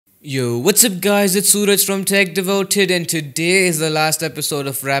Yo, what's up guys, it's Suraj from TechDevoted and today is the last episode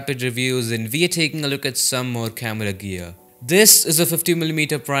of Rapid Reviews and we are taking a look at some more camera gear. This is a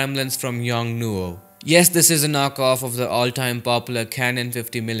 50mm prime lens from Yongnuo. Yes, this is a knockoff of the all-time popular Canon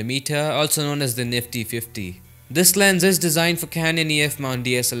 50mm, also known as the Nifty 50. This lens is designed for Canon EF mount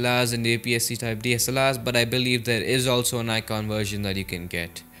DSLRs and APS-C type DSLRs, but I believe there is also a Nikon version that you can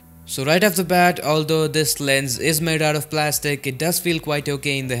get. So right off the bat, although this lens is made out of plastic, it does feel quite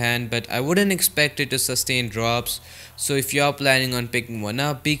okay in the hand, but I wouldn't expect it to sustain drops, so if you're planning on picking one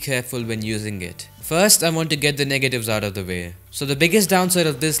up, be careful when using it. First, I want to get the negatives out of the way. So the biggest downside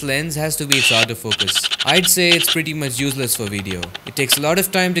of this lens has to be its autofocus. I'd say it's pretty much useless for video. It takes a lot of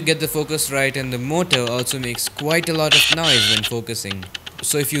time to get the focus right and the motor also makes quite a lot of noise when focusing.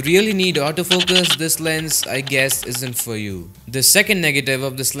 So if you really need autofocus, this lens I guess isn't for you. The second negative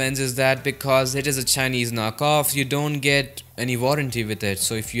of this lens is that because it is a Chinese knockoff, you don't get any warranty with it.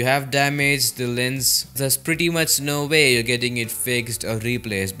 So if you have damaged the lens, there's pretty much no way you're getting it fixed or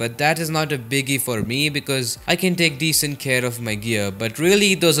replaced. But that is not a biggie for me because I can take decent care of my gear. But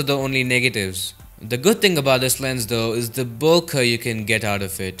really those are the only negatives. The good thing about this lens though is the bokeh you can get out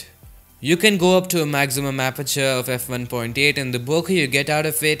of it. You can go up to a maximum aperture of f1.8 and the bokeh you get out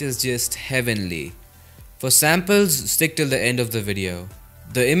of it is just heavenly. For samples, stick till the end of the video.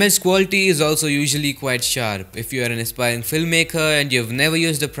 The image quality is also usually quite sharp. If you are an aspiring filmmaker and you've never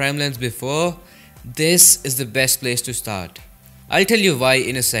used a prime lens before, this is the best place to start. I'll tell you why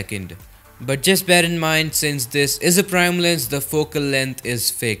in a second. But just bear in mind, since this is a prime lens, the focal length is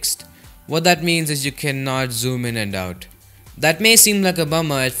fixed. What that means is you cannot zoom in and out. That may seem like a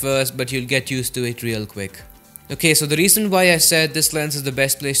bummer at first, but you'll get used to it real quick. Okay, so the reason why I said this lens is the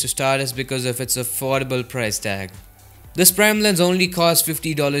best place to start is because of its affordable price tag. This prime lens only costs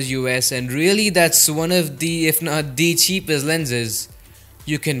 $50 US and really that's one of the, if not the cheapest lenses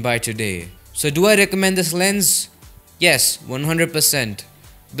you can buy today. So do I recommend this lens? Yes, 100%.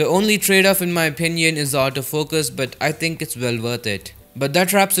 The only trade-off in my opinion is the autofocus, but I think it's well worth it. But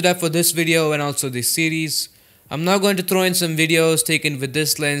that wraps it up for this video and also this series. I'm now going to throw in some videos taken with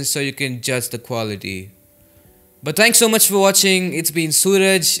this lens so you can judge the quality. But thanks so much for watching. It's been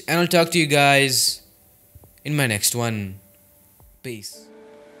Suraj and I'll talk to you guys in my next one. Peace.